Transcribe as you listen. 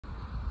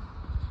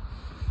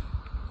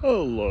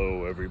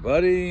Hello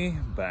everybody,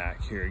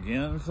 back here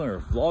again for our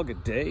vlog a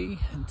day,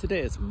 and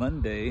today is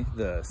Monday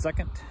the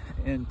 2nd,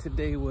 and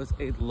today was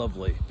a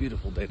lovely,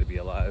 beautiful day to be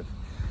alive.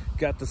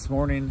 Got this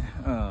morning,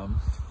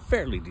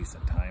 fairly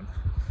decent time.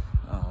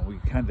 We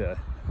kind of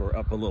were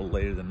up a little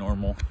later than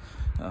normal.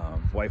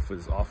 Wife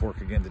was off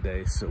work again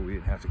today, so we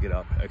didn't have to get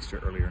up extra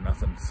early or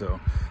nothing. So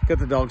got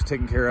the dogs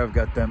taken care of,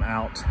 got them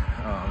out,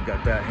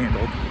 got that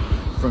handled.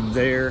 From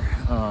there,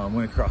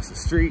 went across the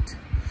street,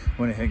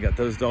 went ahead and got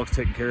those dogs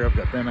taken care of,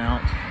 got them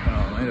out.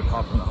 I ended up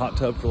hopping in the hot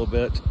tub for a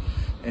little bit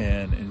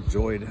and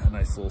enjoyed a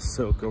nice little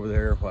soak over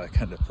there while I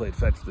kind of played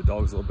fetch with the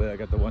dogs a little bit. I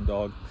got the one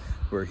dog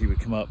where he would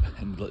come up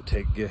and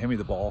give me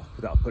the ball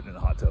without putting it in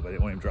the hot tub. I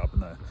didn't want him dropping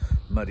the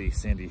muddy,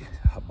 sandy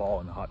ball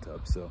in the hot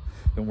tub. So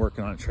been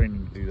working on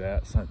training to do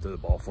that. So I threw the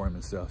ball for him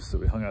and stuff. So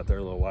we hung out there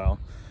a little while,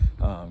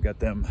 got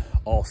them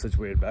all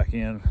situated back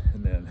in,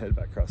 and then headed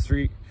back across the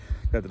street.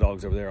 Got the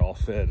dogs over there all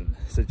fed and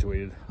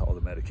situated, all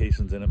the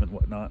medications in them and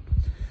whatnot.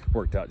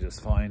 Worked out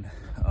just fine.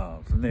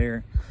 From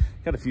there,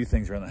 got a few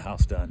things around the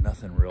house done,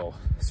 nothing real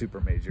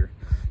super major,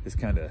 just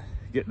kind of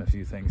getting a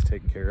few things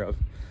taken care of.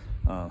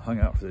 Hung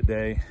out for the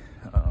day.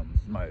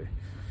 My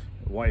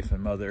wife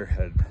and mother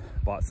had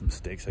bought some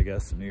steaks, I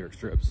guess, some New York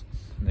strips,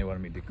 and they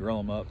wanted me to grill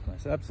them up, and I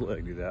said absolutely I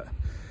can do that.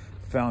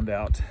 Found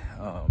out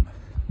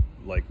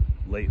like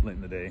late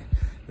in the day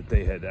that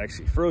they had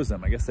actually froze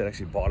them. I guess they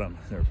actually bought them.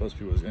 They were supposed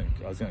to be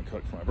I was gonna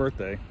cook for my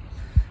birthday,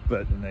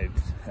 but then they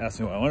asked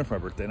me what I wanted for my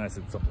birthday, and I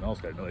said something else.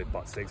 I didn't know they'd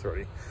bought steaks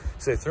already.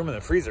 So they threw them in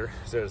the freezer,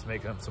 so I was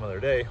making them some other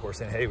day, or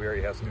saying, hey, we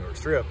already have some New York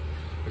strip,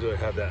 would you like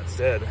to have that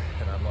instead?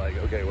 And I'm like,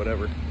 okay,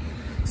 whatever.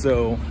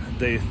 So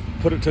they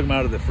took them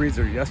out of the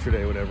freezer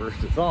yesterday, whatever,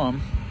 to thaw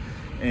them,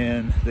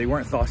 and they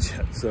weren't thawed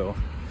yet. So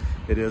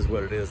it is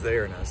what it is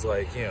there. And I was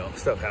like, you know,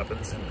 stuff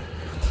happens and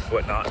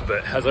whatnot.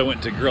 But as I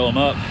went to grill them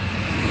up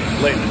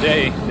late in the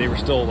day, they were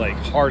still like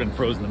hard and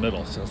frozen in the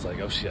middle. So I was like,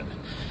 oh shit,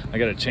 I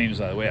got to change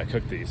the way I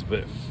cook these.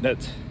 But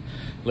that's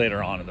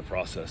later on in the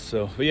process.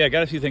 So, but yeah,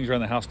 got a few things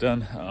around the house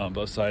done on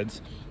both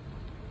sides.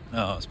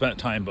 Spent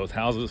time in both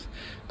houses,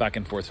 back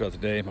and forth throughout the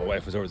day. My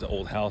wife was over at the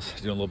old house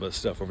doing a little bit of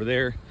stuff over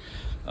there,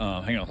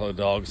 hanging out with all the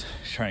dogs,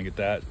 trying to get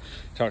that.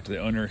 Talked to the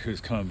owner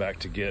who's coming back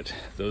to get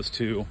those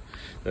two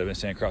that have been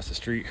staying across the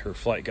street. Her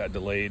flight got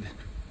delayed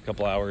a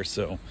couple hours,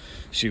 so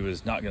she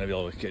was not going to be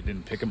able to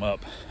didn't pick them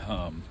up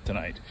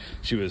tonight.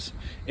 She was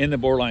in the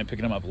borderline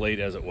picking them up late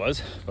as it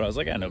was, but I was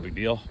like, yeah, no big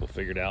deal, we'll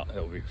figure it out,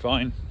 it'll be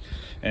fine.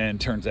 And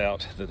turns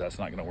out that that's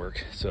not going to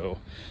work. So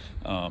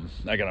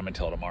I got them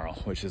until tomorrow,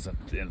 which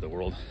isn't the end of the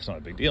world. It's not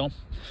a big deal.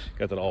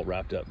 Got that all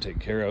wrapped up, taken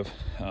care of.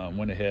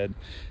 Went ahead,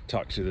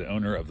 talked to the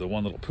owner of the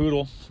one little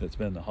poodle that's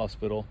been in the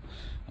hospital.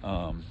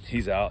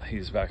 He's out,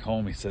 he's back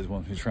home. He says, well,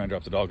 he's trying to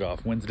drop the dog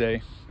off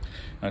Wednesday.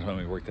 I told him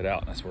we worked that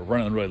out. And I said, we're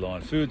running really low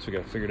on food, so we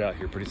got to figure it out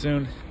here pretty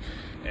soon.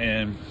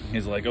 And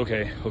he's like,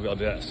 okay, we'll be able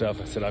to do that stuff.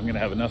 I said, I'm going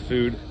to have enough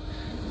food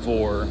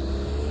for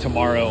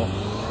tomorrow,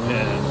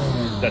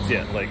 and that's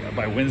it. Like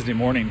by Wednesday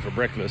morning for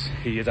breakfast,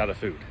 he is out of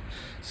food.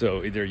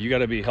 So either you got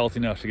to be healthy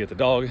enough to get the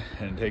dog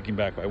and take him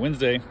back by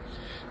Wednesday,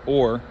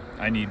 or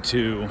I need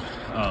to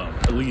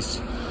at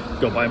least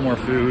go buy more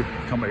food,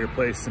 come by your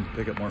place and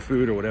pick up more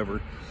food or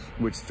whatever,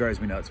 which drives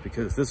me nuts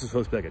because this was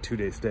supposed to be like a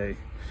 2-day stay,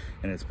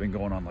 and it's been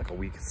going on like a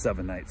week,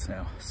 7 nights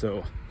now.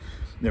 So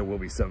there will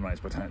be 7 nights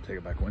by the time I take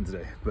it back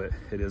Wednesday, but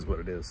it is what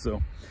it is.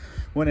 So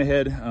went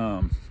ahead,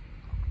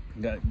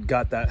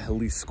 got that at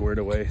least squared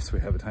away, so we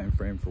have a time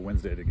frame for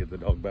Wednesday to get the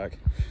dog back,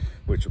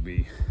 which will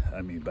be,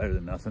 I mean, better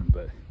than nothing.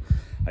 But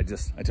I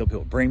tell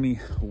people, bring me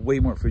way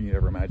more food than you'd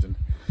ever imagine,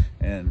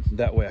 and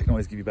that way I can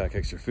always give you back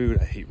extra food.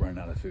 I hate running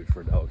out of food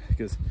for a dog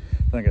because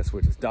then I gotta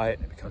switch his diet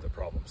and it becomes a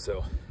problem.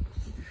 So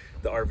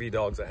the RV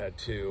dogs, I had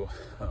to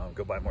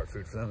go buy more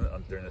food for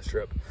them during this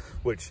trip,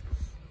 which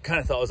kind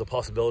of thought was a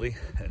possibility,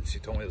 and she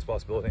told me it was a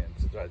possibility, and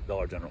it's at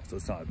Dollar General, so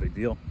it's not a big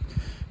deal.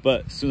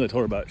 But as soon as I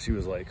told her about it, she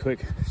was like,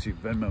 quick, she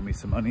Venmoed me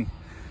some money,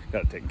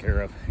 got it taken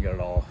care of, and got it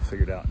all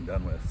figured out and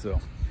done with.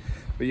 So,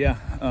 but yeah,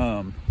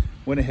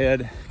 went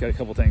ahead, got a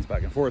couple things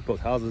back and forth, both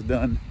houses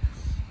done,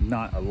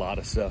 not a lot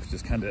of stuff,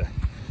 just kind of,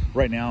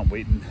 right now I'm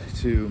waiting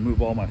to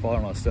move all my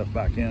father-in-law stuff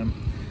back in.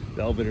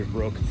 The elevator's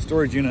broke in the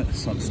storage unit,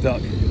 so I'm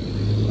stuck.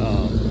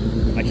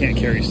 I can't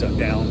carry stuff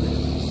down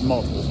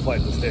multiple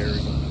flights of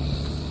stairs.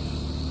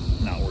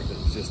 Not worth it.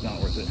 It's just not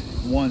worth it.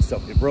 One,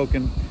 stuff get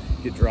broken,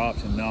 get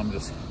dropped, and now I'm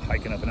just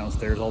hiking up and down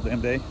stairs all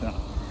damn day. No,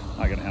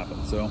 not gonna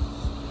happen. So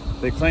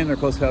they claim they're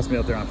supposed to pass me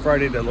out there on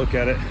Friday to look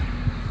at it.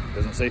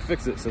 Doesn't say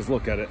fix it, it says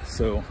look at it.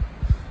 So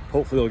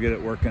hopefully they'll get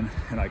it working,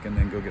 and I can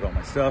then go get all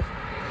my stuff,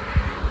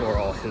 or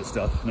all his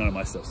stuff. None of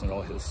my stuff's not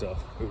all his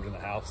stuff. Moved in the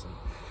house and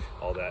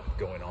all that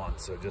going on,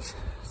 so it just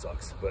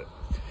sucks, but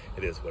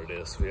it is what it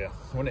is. So yeah,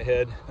 went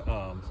ahead,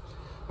 went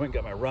and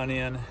got my run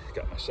in,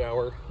 got my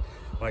shower.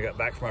 When I got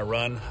back from my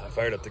run, I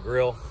fired up the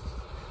grill,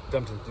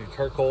 dumped it into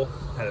charcoal,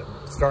 had it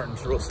starting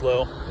real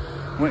slow.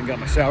 Went and got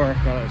my shower,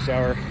 got out of the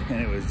shower,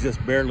 and it was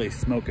just barely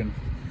smoking.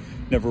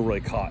 Never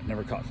caught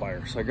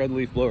fire. So I grabbed the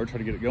leaf blower, tried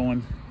to get it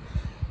going.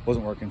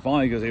 Wasn't working.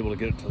 Finally, I was able to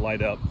get it to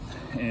light up,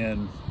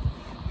 and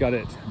got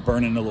it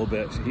burning a little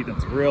bit, heating up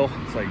the grill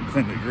so I can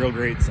clean the grill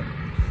grates. And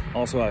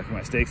also like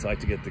my steaks, I like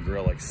to get the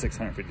grill like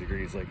 650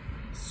 degrees, like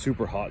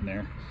super hot in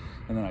there.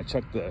 And then I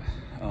chuck the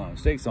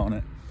steaks on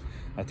it.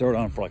 I throw it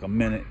on for like a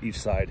minute each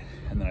side,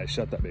 and then I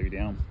shut that baby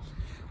down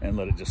and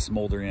let it just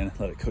smolder in,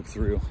 let it cook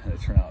through, and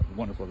it turned out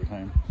wonderful every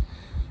time.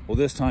 Well,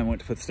 this time I went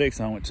to put the steaks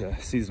on, I went to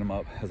season them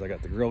up as I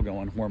got the grill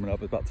going, warming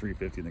up at about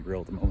 350 in the grill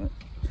at the moment.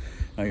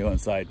 I go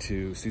inside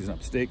to season up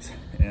the steaks,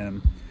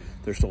 and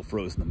they're still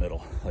froze in the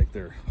middle, like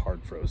they're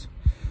hard froze.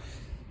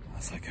 I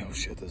was like, oh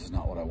shit, this is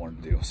not what I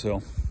wanted to do.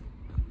 So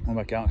I went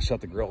back out and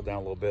shut the grill down a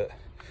little bit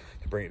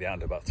to bring it down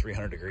to about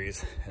 300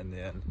 degrees, and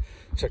then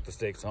check the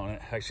steaks on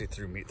it. I actually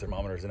threw meat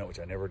thermometers in it, which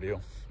I never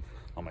do.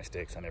 On my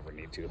steaks, I never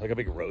need to. Like a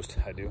big roast,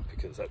 I do,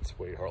 because that's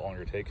way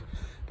longer to take.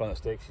 But on the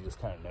steaks, you just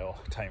kind of know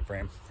time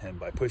frame. And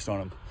by pushing on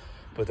them,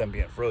 with them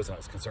being frozen, I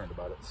was concerned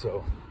about it.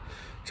 So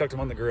chucked them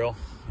on the grill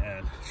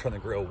and turned the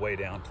grill way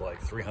down to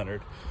like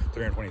 300,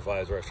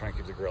 325 is where I was trying to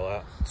keep the grill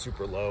at,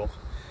 super low,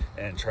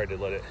 and tried to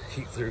let it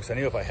heat through. Because I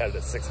knew if I had it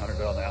at 600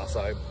 on the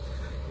outside,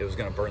 it was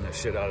gonna burn the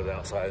shit out of the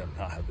outside and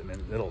not have them in.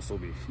 It'll still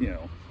be, you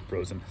know,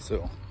 frozen.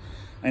 So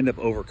I ended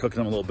up overcooking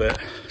them a little bit,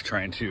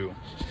 trying to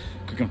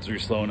cook them through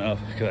slow enough,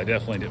 because I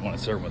definitely didn't want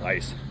to serve them with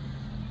ice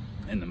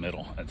in the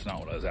middle. That's not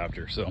what I was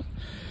after. So,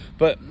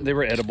 but they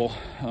were edible.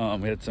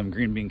 We had some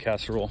green bean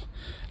casserole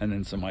and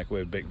then some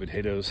microwave baked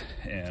potatoes,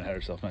 and had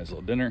ourselves a nice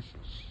little dinner.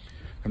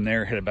 From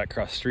there, headed back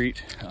across the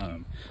street,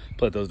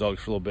 played those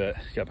dogs for a little bit,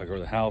 got back over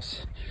to the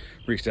house,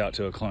 reached out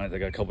to a client that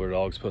got a couple of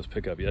dogs supposed to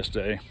pick up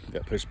yesterday,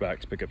 got pushed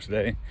back to pick up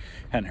today.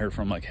 Hadn't heard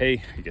from him, like,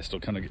 hey, you guys still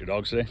come to get your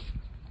dogs today?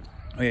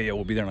 Oh yeah,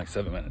 we'll be there in like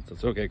 7 minutes.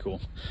 That's okay,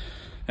 cool.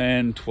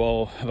 And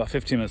about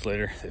 15 minutes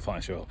later, they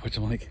finally show up, which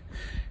I'm like,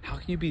 how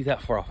can you be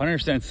that far off? I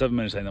understand 7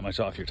 minutes ain't that much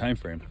off your time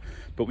frame,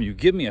 but when you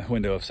give me a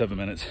window of 7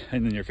 minutes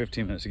and then you're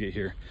 15 minutes to get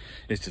here,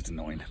 it's just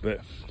annoying.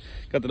 But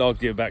got the dog,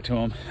 gave it back to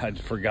him. I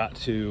forgot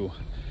to,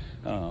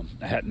 I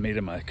hadn't made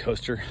him a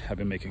coaster. I've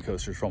been making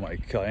coasters for all my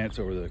clients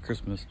over the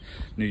Christmas,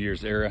 New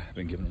Year's era. I've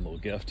been giving them a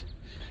little gift,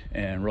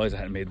 and realized I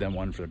hadn't made them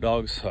one for the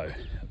dogs. So I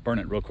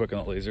burned it real quick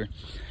on the laser.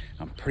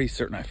 I'm pretty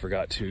certain I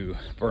forgot to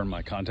burn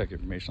my contact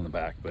information on the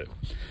back, but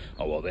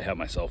oh well, they have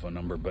my cell phone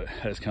number. But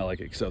I just kind of like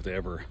it, so if they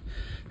ever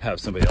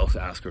have somebody else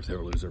ask, or if they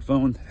ever lose their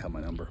phone, they have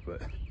my number.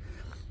 But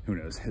who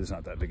knows, it's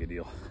not that big a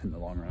deal in the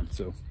long run.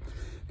 So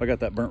if I got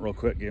that burnt real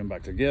quick, gave them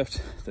back their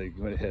gift. They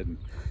went ahead and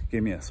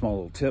gave me a small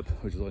little tip,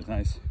 which is always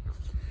nice,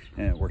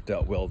 and it worked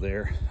out well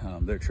there.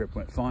 Their trip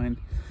went fine.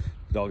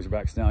 The dogs are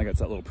back now. I got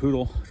that little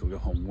poodle, which will go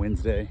home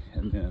Wednesday,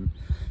 and then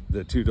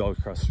the two dogs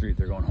across the street,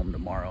 they're going home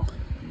tomorrow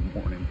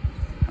morning.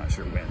 Not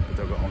sure when, but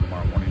they'll go home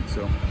tomorrow morning.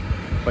 So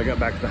if I got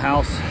back to the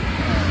house,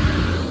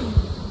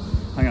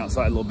 hung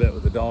outside a little bit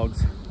with the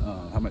dogs,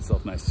 had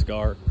myself a nice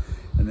cigar,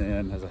 and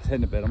then as I was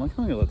heading to bed, I'm like,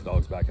 I'm gonna let the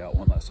dogs back out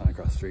one last time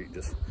across the street. And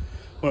just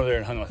went over there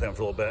and hung with them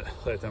for a little bit,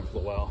 played with them for a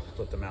little while,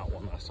 let them out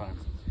one last time,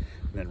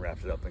 and then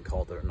wrapped it up and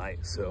called it a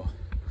night. So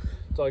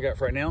that's all I got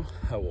for right now.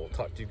 I will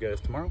talk to you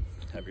guys tomorrow.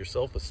 Have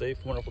yourself a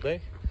safe, wonderful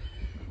day.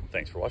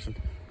 Thanks for watching.